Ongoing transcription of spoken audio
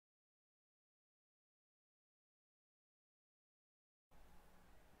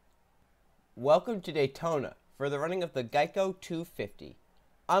Welcome to Daytona for the running of the Geico 250.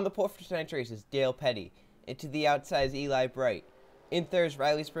 On the pole for tonight's race is Dale Petty, and to the outside is Eli Bright. In third is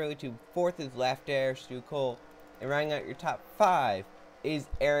Riley Spurley, to fourth is Lafdare Stu Cole, and rounding out your top five is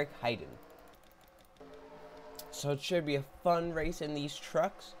Eric Hayden. So it should be a fun race in these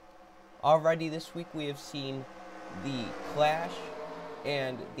trucks. Already this week we have seen the Clash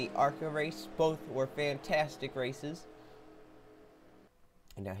and the ARCA race. Both were fantastic races.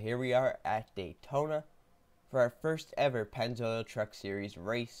 And now here we are at Daytona for our first ever Pennzoil Truck Series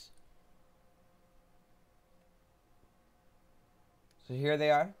race. So here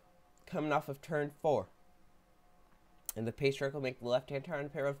they are, coming off of turn 4. And the pace truck will make the left-hand turn on a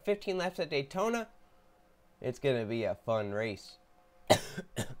pair of 15 laps at Daytona. It's going to be a fun race. Here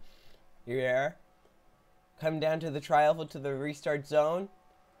we are, coming down to the tri-oval to the restart zone.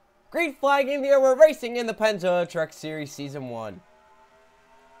 Green flag in the air, we're racing in the Pennzoil Truck Series Season 1.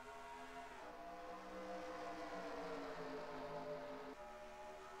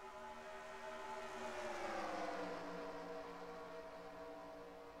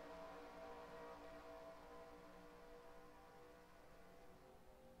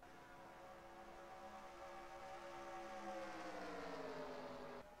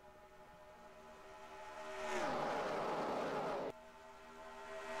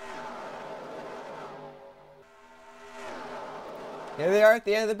 Here they are at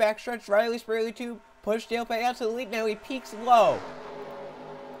the end of the backstretch. Riley Spurley to push Dale Petty out to the lead. Now he peaks low.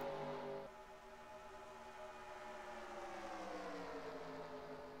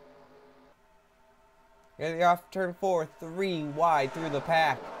 Here they are off turn 4, 3 wide through the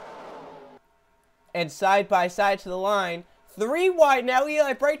pack. And side by side to the line. 3 wide now.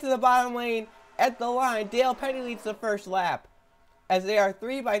 Eli Bright to the bottom lane at the line. Dale Petty leads the first lap as they are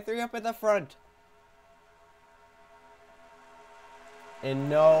 3 by 3 up at the front.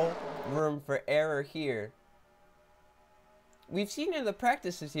 And no room for error here. We've seen in the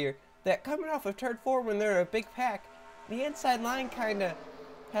practices here that coming off of turn 4 when they're a big pack, the inside line kind of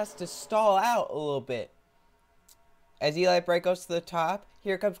has to stall out a little bit. As Eli Bright goes to the top,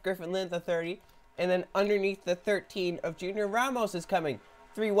 here comes Griffin Lynn, the 30, and then underneath the 13 of Junior Ramos is coming.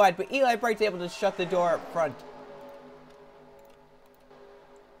 3 wide, but Eli Bright's able to shut the door up front.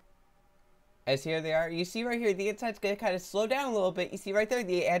 As here they are, you see right here, the inside's going to kind of slow down a little bit. You see right there,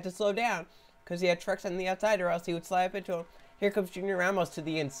 they had to slow down because he had trucks on the outside or else he would slide up into him. Here comes Junior Ramos to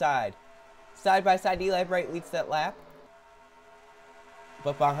the inside. Side by side, Eli Bright leads that lap.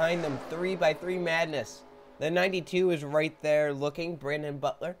 But behind them, 3 by 3 madness. The 92 is right there looking, Brandon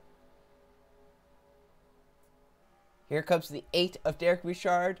Butler. Here comes the 8 of Derek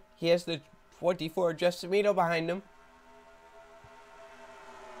Bouchard. He has the 24 of Jeff Semito behind him.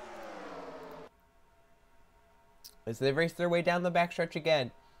 As they race their way down the backstretch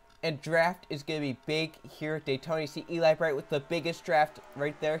again. And draft is going to be big here at Daytona. You see Eli Bright with the biggest draft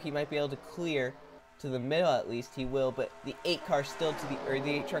right there. He might be able to clear to the middle at least. He will, but the 8 car still to the, or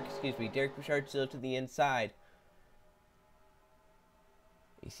the 8 truck, excuse me, Derek Bouchard still to the inside.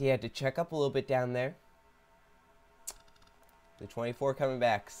 You see he had to check up a little bit down there. The 24 coming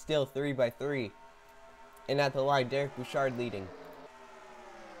back, still 3 by 3. And at the line, Derek Bouchard leading.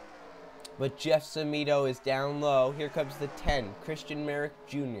 But Jeff Semito is down low. Here comes the 10, Christian Merrick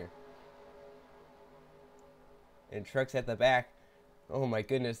Jr. And trucks at the back. Oh my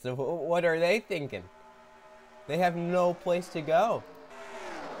goodness, what are they thinking? They have no place to go.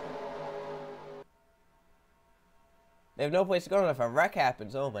 They have no place to go, and if a wreck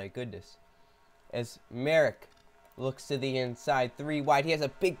happens, oh my goodness. As Merrick looks to the inside, 3 wide. He has a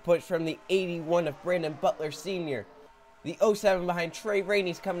big push from the 81 of Brandon Butler Sr. The 07 behind Trey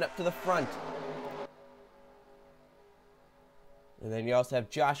Rainey's coming up to the front. And then you also have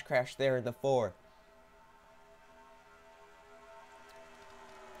Josh Crash there in the 4.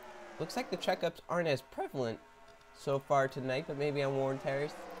 Looks like the checkups aren't as prevalent so far tonight, but maybe on Warren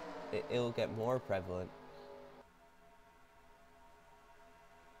Terrace it'll get more prevalent.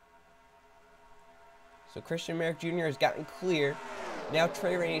 So Christian Merrick Jr. has gotten clear. Now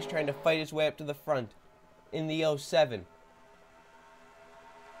Trey Rainey's trying to fight his way up to the front in the 07.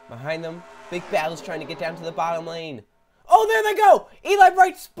 Behind them, big battles trying to get down to the bottom lane. Oh, there they go! Eli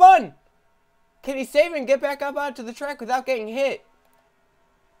Bright spun! Can he save and get back up onto the track without getting hit?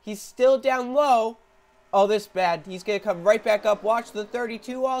 He's still down low. Oh, this is bad. He's going to come right back up. Watch the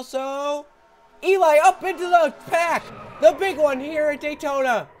 32 also. Eli up into the pack. The big one here at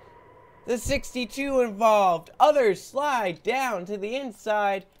Daytona. The 62 involved. Others slide down to the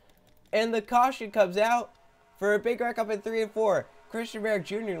inside. And the caution comes out for a big wreck up in 3 and 4. Christian Merrick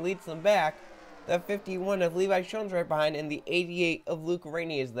Jr. leads them back. The 51 of Levi Schoen's right behind, and the 88 of Luke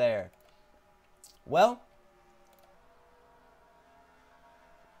Rainey is there. Well,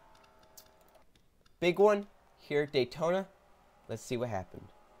 big one here at Daytona. Let's see what happened.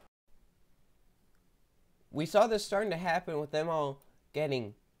 We saw this starting to happen with them all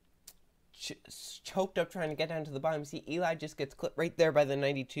getting choked up trying to get down to the bottom. See, Eli just gets clipped right there by the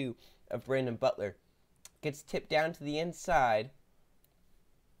 92 of Brandon Butler. Gets tipped down to the inside,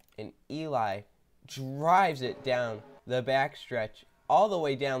 and Eli drives it down the backstretch all the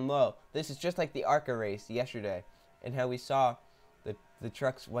way down low. This is just like the ARCA race yesterday, and how we saw the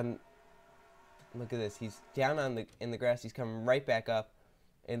trucks when, look at this, he's down in the grass, he's coming right back up,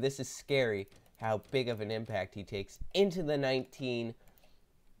 and this is scary how big of an impact he takes into the 19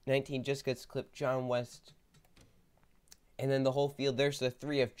 just gets clipped, John West, and then the whole field. There's the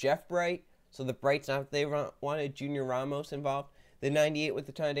 3 of Jeff Bright, so the Brights not they wanted Junior Ramos involved. The 98 with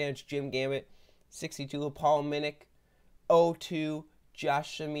the ton of damage, Jim Gambit. 62 of Paul Minnick. 02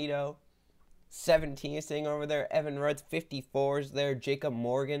 Josh Shimito. 17 is sitting over there, Evan Rudd. 54 is there, Jacob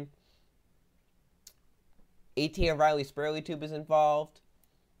Morgan. 18 of Riley Spurley-Tube is involved,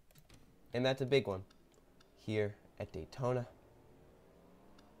 and that's a big one here at Daytona.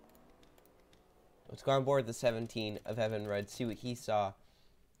 Let's go on board the 17 of Evan Rudd, see what he saw,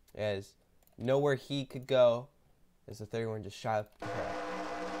 as know where he could go as the 31 just shot up the track.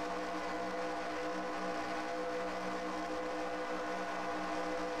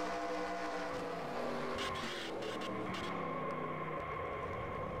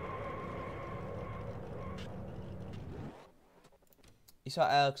 You saw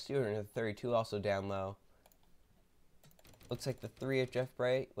Alex Stewart in the 32 also down low. Looks like the 3 of Jeff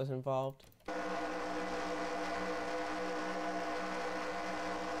Bright was involved.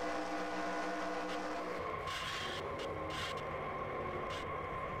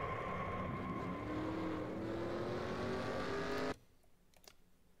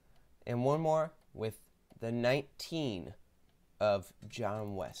 And one more with the 19 of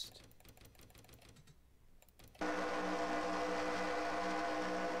John West.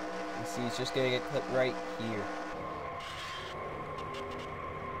 You see, he's just going to get clipped right here.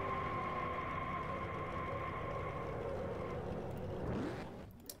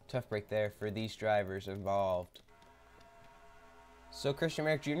 Tough break there for these drivers involved. So Christian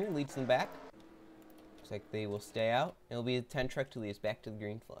Merrick Jr. leads them back. Looks like they will stay out. It'll be a 10 truck to lead us back to the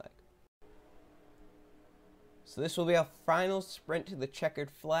green flag. So this will be our final sprint to the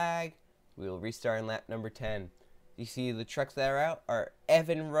checkered flag. We will restart in lap number 10. You see the trucks that are out are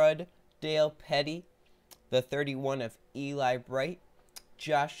Evan Rudd, Dale Petty, the 31 of Eli Bright,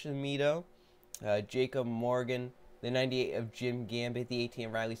 Josh Shimito, Jacob Morgan, the 98 of Jim Gambit, the 18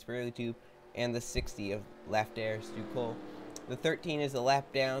 of Riley Spurley-Tube, and the 60 of Lafdare Stu Cole. The 13 is a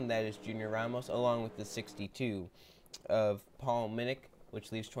lap down, that is Junior Ramos, along with the 62 of Paul Minnick,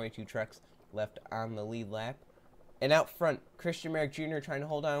 which leaves 22 trucks left on the lead lap. And out front, Christian Merrick Jr. trying to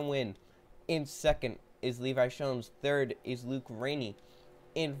hold on and win. In second is Levi Shomes. Third is Luke Rainey.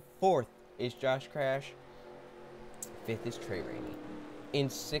 In fourth is Josh Crash. Fifth is Trey Rainey. In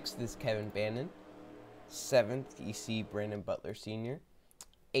sixth is Kevin Bannon. Seventh, you see Brandon Butler Sr.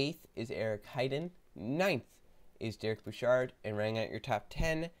 Eighth is Eric Hayden. Ninth is Derek Bouchard. And rounding out your top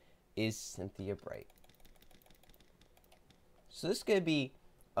 10 is Cynthia Bright. So this is going to be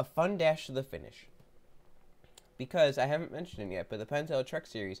a fun dash to the finish. Because I haven't mentioned it yet, but the Pennzoil Truck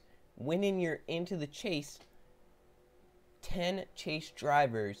Series, winning you're into the chase, 10 chase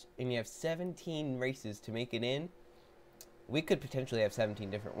drivers, and you have 17 races to make it in, we could potentially have 17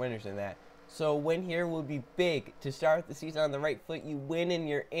 different winners in that. So a win here would be big. To start the season on the right foot, you win and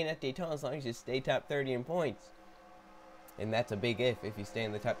you're in at Daytona as long as you stay top 30 in points. And that's a big if you stay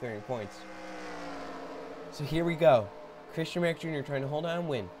in the top 30 in points. So here we go. Christian Merrick Jr. trying to hold on and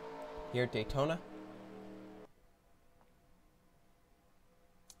win here at Daytona.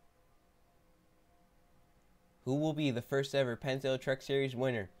 Who will be the first ever Pennzoil Truck Series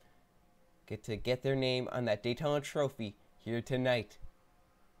winner? Get their name on that Daytona trophy here tonight.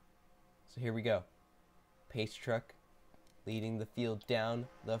 So here we go. Pace truck leading the field down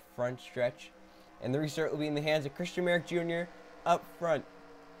the front stretch. And the restart will be in the hands of Christian Merrick Jr. up front.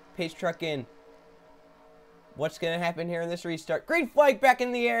 Pace truck in. What's going to happen here in this restart? Green flag back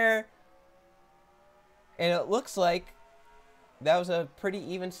in the air. And it looks like that was a pretty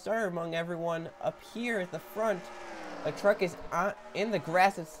even start among everyone up here at the front. A truck is in the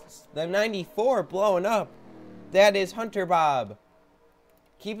grass. It's the 94 blowing up. That is Hunter Bob.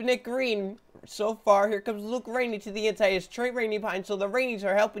 Keeping it green so far. Here comes Luke Rainey to the inside. It's Trey Rainey behind. So the Raineys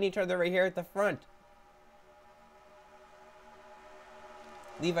are helping each other right here at the front.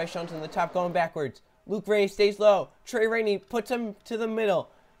 Levi Shunts in the top going backwards. Luke Rainey stays low. Trey Rainey puts him to the middle.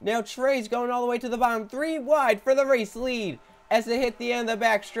 Now Trey's going all the way to the bottom. 3 wide for the race lead as they hit the end of the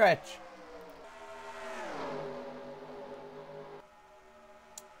backstretch.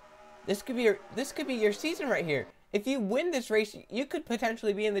 This could be your season right here. If you win this race, you could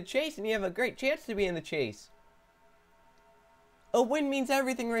potentially be in the chase, and you have a great chance to be in the chase. A win means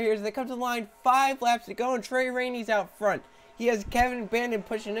everything right here as they come to the line. 5 laps to go, and Trey Rainey's out front. He has Kevin Bandon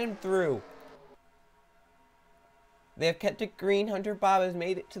pushing him through. They have kept it green. Hunter Bob has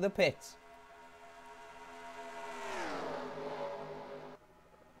made it to the pits.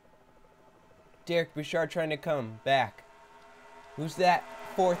 Derek Bouchard trying to come back. Who's that?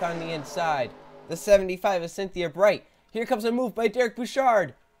 4th on the inside. The 75 is Cynthia Bright. Here comes a move by Derek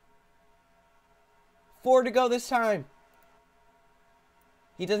Bouchard. 4 to go this time.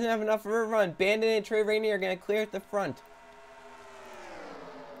 He doesn't have enough of a run. Bandon and Trey Rainey are going to clear at the front.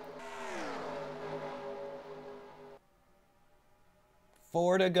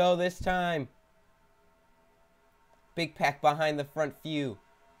 Four to go this time. Big pack behind the front few.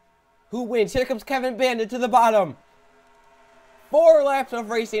 Who wins? Here comes Kevin Bandon to the bottom. 4 laps of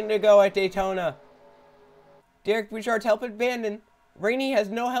racing to go at Daytona. Derek Bouchard's helping Bandon. Rainey has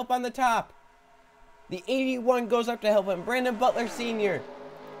no help on the top. The 81 goes up to help him. Brandon Butler Sr.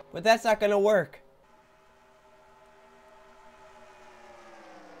 But that's not going to work.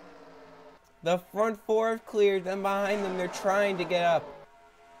 The front 4 have cleared. Then behind them, they're trying to get up.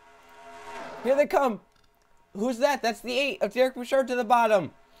 Here they come. Who's that? That's the 8 of Derek Bouchard to the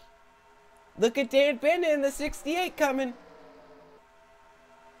bottom. Look at Dan Bandon in the 68 coming.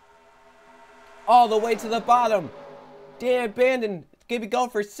 All the way to the bottom. Dan Bandon going to be going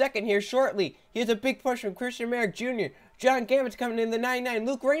for second here shortly. He has a big push from Christian Merrick Jr. John Gammett's coming in the 99.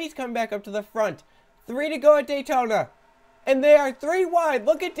 Luke Rainey's coming back up to the front. 3 to go at Daytona. And they are 3 wide.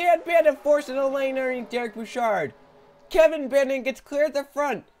 Look at Dan Bandon forcing a lane underneath Derek Bouchard. Kevin Bandon gets clear at the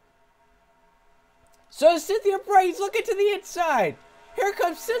front. So Cynthia Bright. He's looking to the inside. Here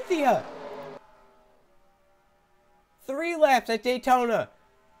comes Cynthia. 3 laps at Daytona.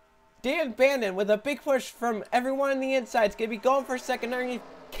 Dan Bandon with a big push from everyone on the inside. It's going to be going for second underneath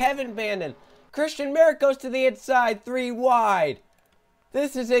Kevin Bandon. Christian Merrick goes to the inside. 3 wide.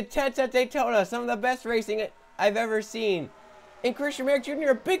 This is intense at Daytona. Some of the best racing I've ever seen. And Christian Merrick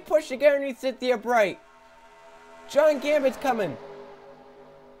Jr. a big push to get underneath Cynthia Bright. John Gammett's coming.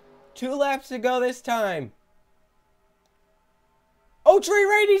 2 laps to go this time. Oh, Trey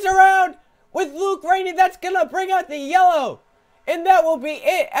Rainey's around with Luke Rainey. That's going to bring out the yellow. And that will be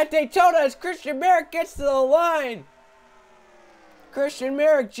it at Daytona as Christian Merrick gets to the line. Christian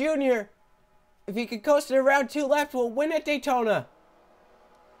Merrick Jr., if he can coast it around 2 laps, will win at Daytona.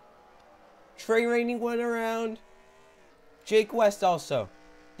 Trey Rainey went around. Jake West also.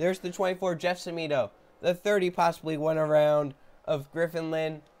 There's the 24, Jeff Samito. The 30 possibly went around of Griffin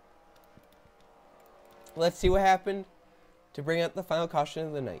Lynn. Let's see what happened to bring out the final caution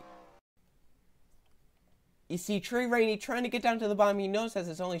of the night. You see Trey Rainey trying to get down to the bottom. He knows that's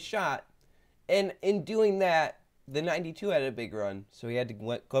his only shot. And in doing that, the 92 had a big run. So he had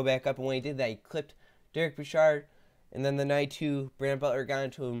to go back up. And when he did that, he clipped Derek Bouchard. And then the 92, Brandon Butler got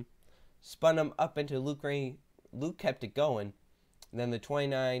into him. Spun him up into Luke Rainey. Luke kept it going. And then the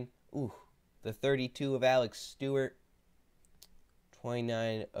 29, the 32 of Alex Stewart.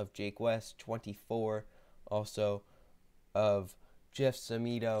 29 of Jake West. 24 also of Jeff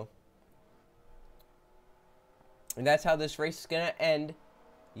Samito. And that's how this race is going to end.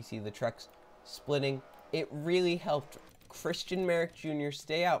 You see the trucks splitting. It really helped Christian Merrick Jr.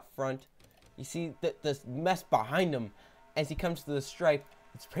 stay out front. You see the mess behind him as he comes to the stripe.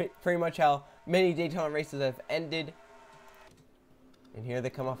 It's pretty much how many Daytona races have ended. And here they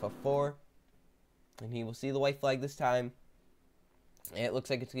come off of 4. And he will see the white flag this time. And it looks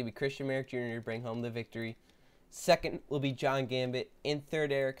like it's going to be Christian Merrick Jr. to bring home the victory. Second will be John Gambit. In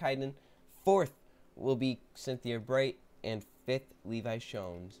third, Eric Heiden. Fourth will be Cynthia Bright. And 5th, Levi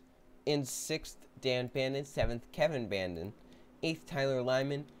Shones. In 6th, Dan Bandon. 7th, Kevin Bandon. 8th, Tyler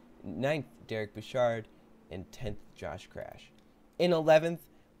Lyman. 9th, Derek Bouchard. And 10th, Josh Crash. In 11th,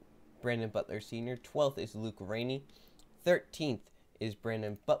 Brandon Butler Sr. 12th is Luke Rainey. 13th is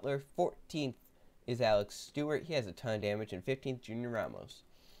Brandon Butler. 14th is Alex Stewart. He has a ton of damage. And 15th, Junior Ramos.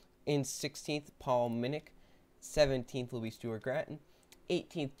 In 16th, Paul Minnick. 17th will be Stuart Gratton.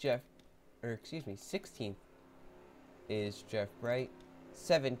 16th is Jeff Bright.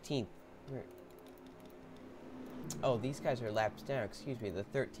 17th. Oh, these guys are laps down. Excuse me. The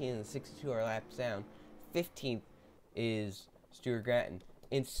 13 and the 62 are laps down. 15th is Stuart Gratton.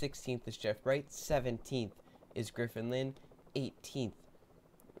 In 16th is Jeff Bright. 17th is Griffin Lynn. 18th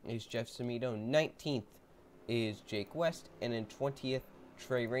is Jeff Samito. 19th is Jake West. And in 20th,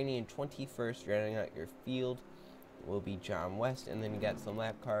 Trey Rainey in 21st. Rounding out your field will be John West. And then you got some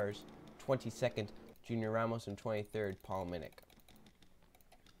lap cars. 22nd, Junior Ramos, and 23rd, Paul Minnick.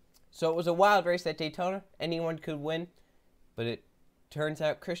 So it was a wild race at Daytona. Anyone could win. But it turns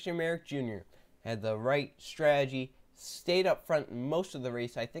out Christian Merrick Jr. had the right strategy. Stayed up front most of the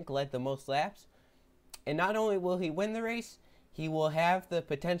race. I think led the most laps. And not only will he win the race, he will have the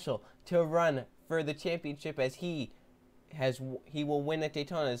potential to run for the championship, as he will win at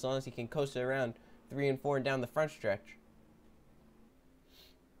Daytona as long as he can coast it around 3 and 4 and down the front stretch.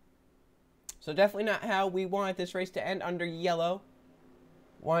 So definitely not how we wanted this race to end under yellow.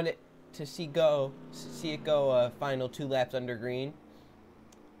 Wanted to see it go a final 2 laps under green.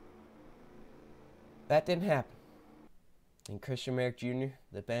 That didn't happen. And Christian Merrick Jr.,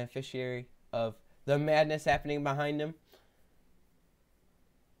 the beneficiary of the madness happening behind him.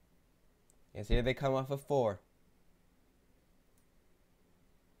 Yes, here they come off of 4.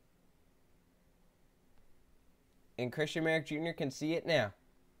 And Christian Merrick Jr. can see it now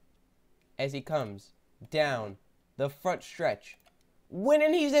as he comes down the front stretch.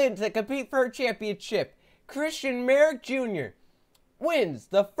 Winning, he's in to compete for a championship. Christian Merrick Jr. wins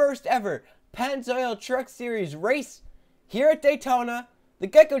the first ever Pennzoil Truck Series race here at Daytona. The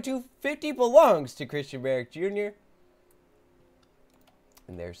Geico 250 belongs to Christian Merrick Jr.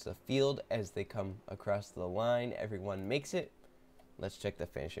 And there's the field as they come across the line. Everyone makes it. Let's check the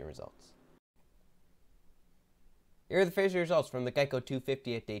finishing results. Here are the finishing results from the Geico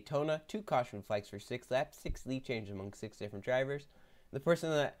 250 at Daytona. 2 caution flags for 6 laps, 6 lead changes among 6 different drivers. The person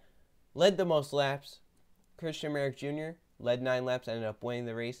that led the most laps, Christian Merrick Jr., led 9 laps, ended up winning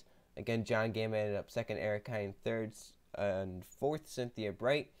the race. Again, John Gamba ended up 2nd, Eric Hine 3rd, and 4th, Cynthia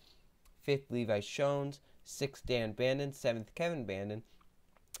Bright. 5th, Levi Shones. 6th, Dan Bandon. 7th, Kevin Bandon.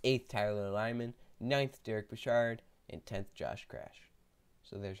 8th, Tyler Lyman. 9th, Derek Bouchard. And 10th, Josh Crash.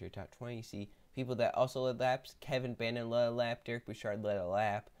 So there's your top 20. You see people that also led laps. Kevin Bandon led a lap. Derek Bouchard led a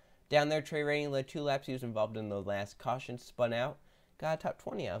lap. Down there, Trey Rainey led 2 laps. He was involved in the last caution. Spun out. Got a top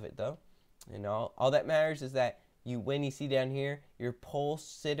 20 out of it, though. And all that matters is that you win. You see down here, your pole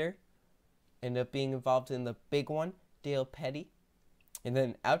sitter ended up being involved in the big one, Dale Petty. And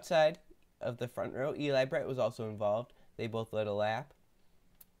then outside of the front row, Eli Brett was also involved. They both led a lap.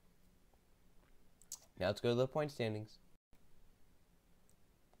 Now let's go to the point standings.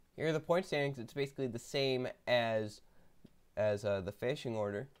 Here are the point standings. It's basically the same as the finishing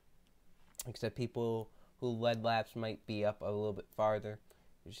order, except people who led laps might be up a little bit farther.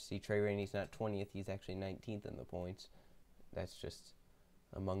 You see Trey Rainey's not 20th. He's actually 19th in the points. That's just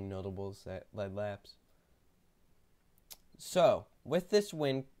among notables that led laps. So, with this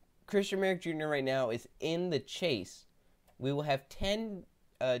win, Christian Merrick Jr. right now is in the chase. We will have 10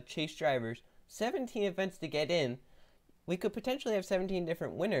 chase drivers, 17 events to get in. We could potentially have 17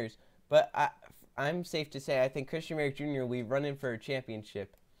 different winners, but I'm safe to say I think Christian Merrick Jr. will be running for a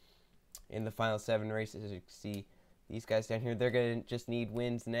championship in the final 7 races. As you can see, these guys down here, they're going to just need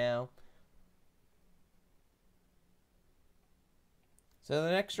wins now. So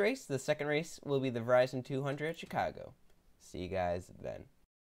the next race, the second race, will be the Verizon 200 at Chicago. See you guys then.